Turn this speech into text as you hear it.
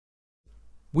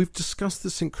We've discussed the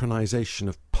synchronization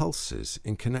of pulses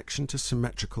in connection to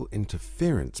symmetrical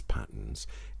interference patterns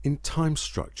in time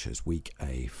structures week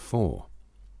A4.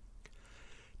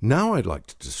 Now I'd like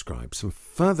to describe some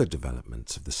further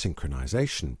developments of the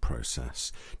synchronization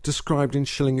process described in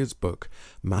Schillinger's book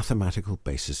Mathematical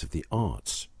Basis of the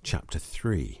Arts, Chapter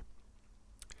 3.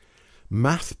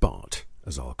 MathBart,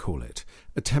 as I'll call it,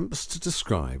 attempts to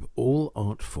describe all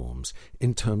art forms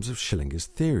in terms of Schillinger's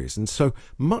theories, and so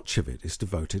much of it is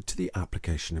devoted to the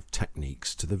application of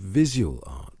techniques to the visual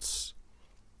arts.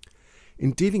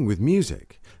 In dealing with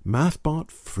music, MathBart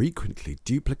frequently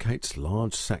duplicates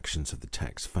large sections of the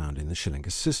text found in the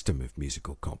Schillinger system of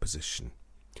musical composition.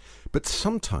 But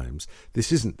sometimes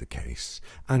this isn't the case,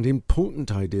 and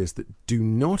important ideas that do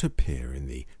not appear in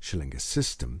the Schillinger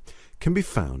system can be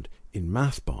found in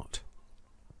MathBart.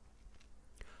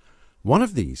 One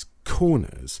of these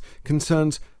corners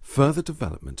concerns further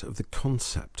development of the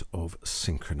concept of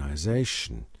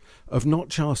synchronization, of not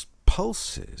just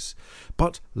pulses,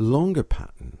 but longer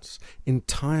patterns,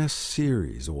 entire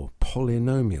series or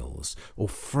polynomials or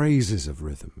phrases of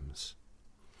rhythms.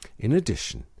 In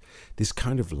addition, this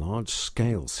kind of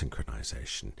large-scale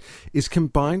synchronization is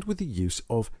combined with the use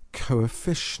of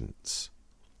coefficients.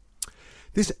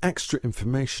 This extra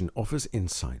information offers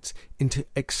insights into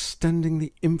extending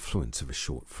the influence of a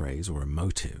short phrase or a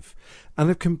motive, and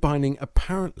of combining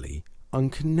apparently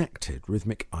unconnected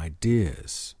rhythmic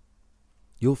ideas.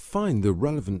 You'll find the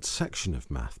relevant section of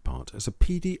MathBart as a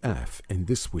PDF in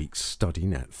this week's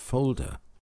StudyNet folder.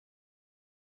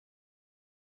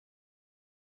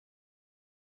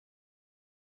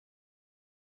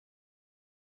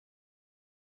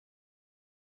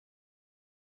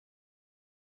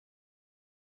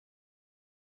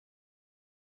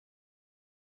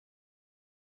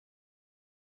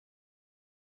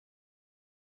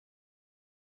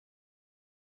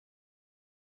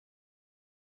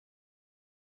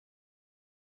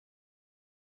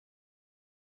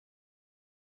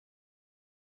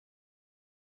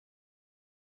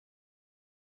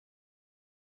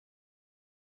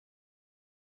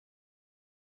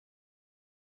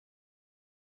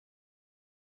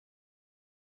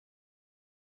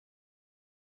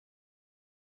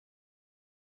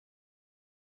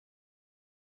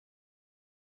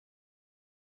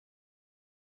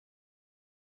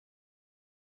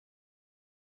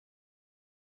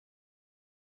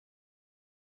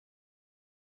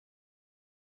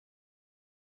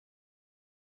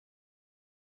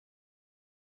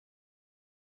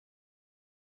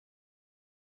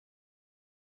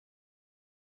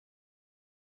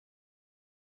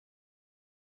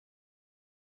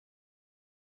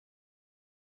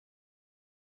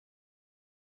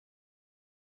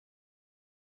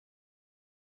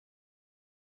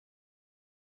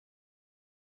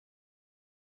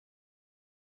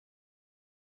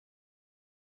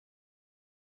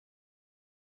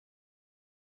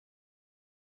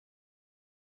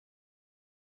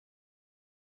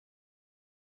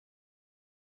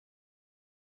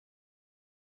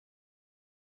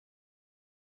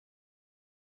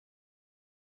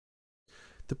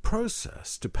 The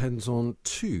process depends on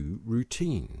two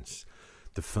routines.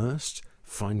 The first,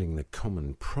 finding the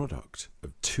common product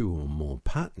of two or more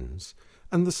patterns,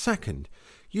 and the second,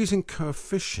 using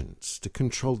coefficients to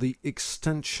control the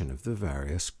extension of the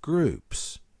various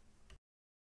groups.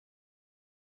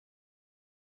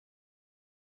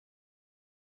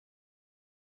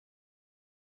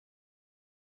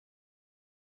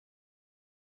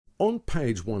 On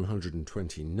page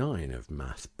 129 of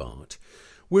MathBart,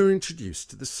 we're introduced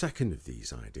to the second of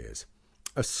these ideas.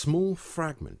 A small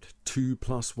fragment, 2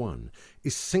 plus 1,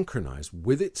 is synchronized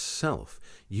with itself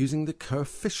using the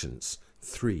coefficients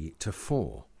 3 to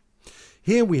 4.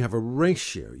 Here we have a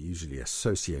ratio usually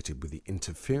associated with the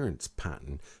interference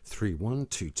pattern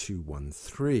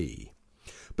 312213.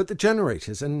 But the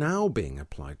generators are now being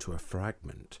applied to a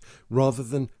fragment rather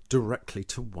than directly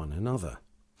to one another.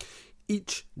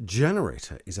 Each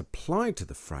generator is applied to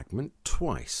the fragment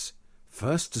twice,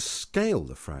 first to scale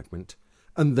the fragment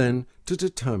and then to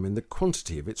determine the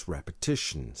quantity of its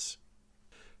repetitions.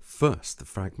 First, the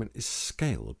fragment is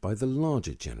scaled by the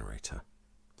larger generator.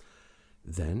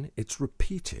 Then it's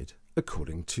repeated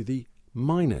according to the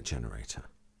minor generator.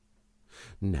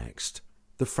 Next,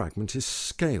 the fragment is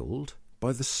scaled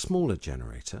by the smaller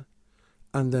generator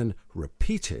and then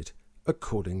repeated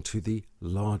according to the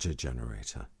larger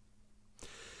generator.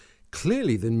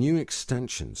 Clearly, the new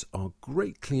extensions are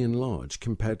greatly enlarged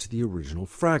compared to the original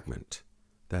fragment.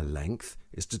 Their length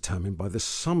is determined by the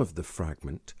sum of the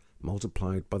fragment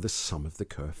multiplied by the sum of the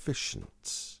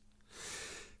coefficients.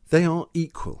 They are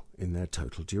equal in their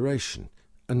total duration,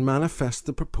 and manifest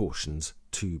the proportions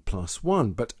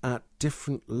 2+1, but at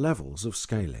different levels of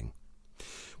scaling.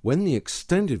 When the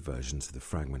extended versions of the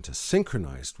fragment are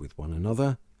synchronized with one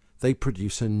another, they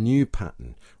produce a new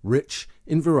pattern, rich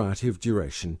in variety of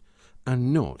duration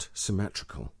and not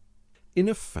symmetrical. In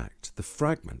effect, the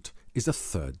fragment is a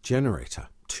third generator.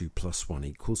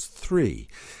 2+1 = 3,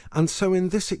 and so in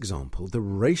this example the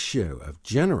ratio of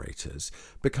generators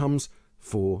becomes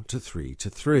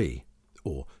 4:3:3,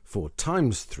 or 4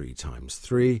 times 3 times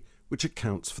 3, which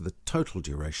accounts for the total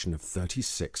duration of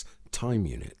 36 time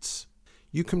units.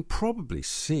 You can probably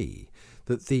see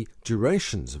that the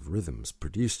durations of rhythms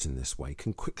produced in this way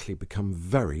can quickly become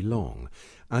very long,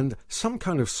 and some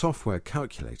kind of software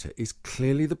calculator is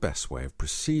clearly the best way of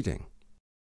proceeding.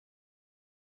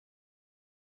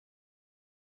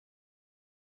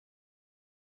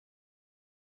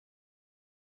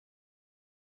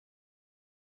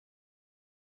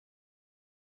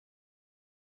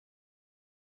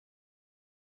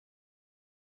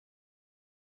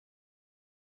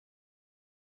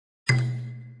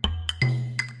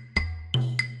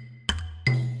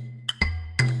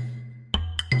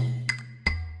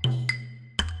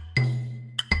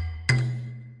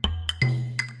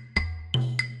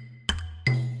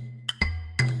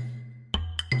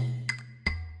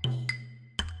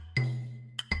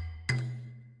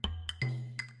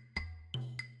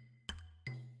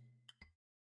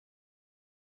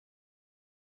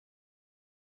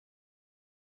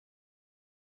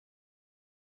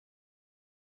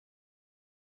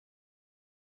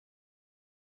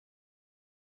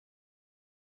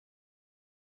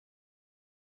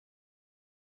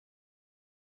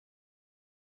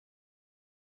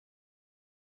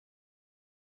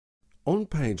 On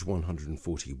page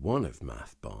 141 of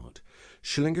MathBart,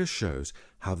 Schillinger shows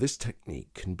how this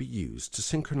technique can be used to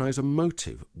synchronize a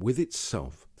motive with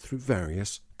itself through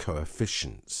various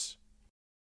coefficients.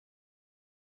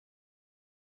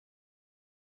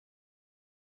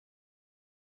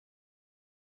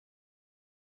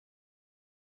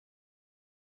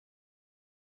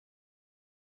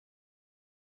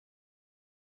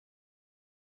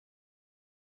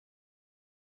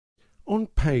 On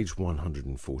page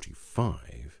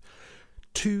 145,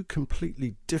 two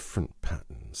completely different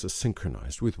patterns are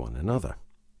synchronized with one another.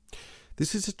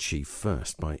 This is achieved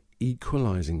first by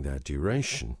equalizing their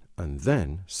duration and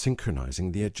then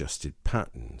synchronizing the adjusted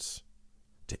patterns.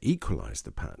 To equalize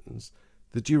the patterns,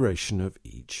 the duration of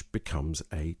each becomes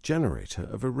a generator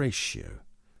of a ratio.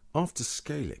 After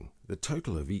scaling, the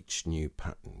total of each new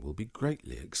pattern will be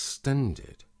greatly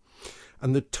extended,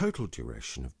 and the total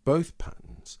duration of both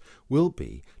patterns will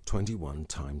be 21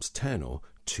 times 10, or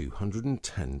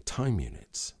 210 time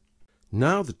units.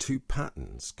 Now the two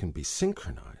patterns can be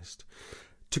synchronized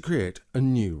to create a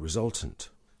new resultant.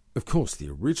 Of course, the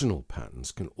original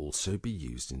patterns can also be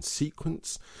used in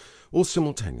sequence or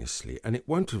simultaneously, and it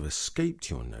won't have escaped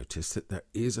your notice that there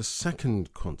is a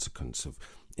second consequence of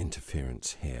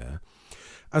interference here.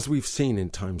 As we've seen in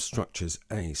time structures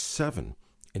A7,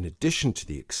 in addition to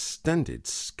the extended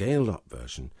scaled-up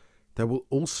version, there will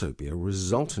also be a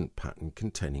resultant pattern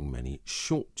containing many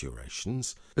short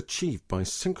durations, achieved by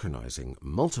synchronizing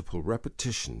multiple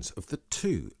repetitions of the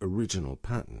two original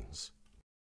patterns.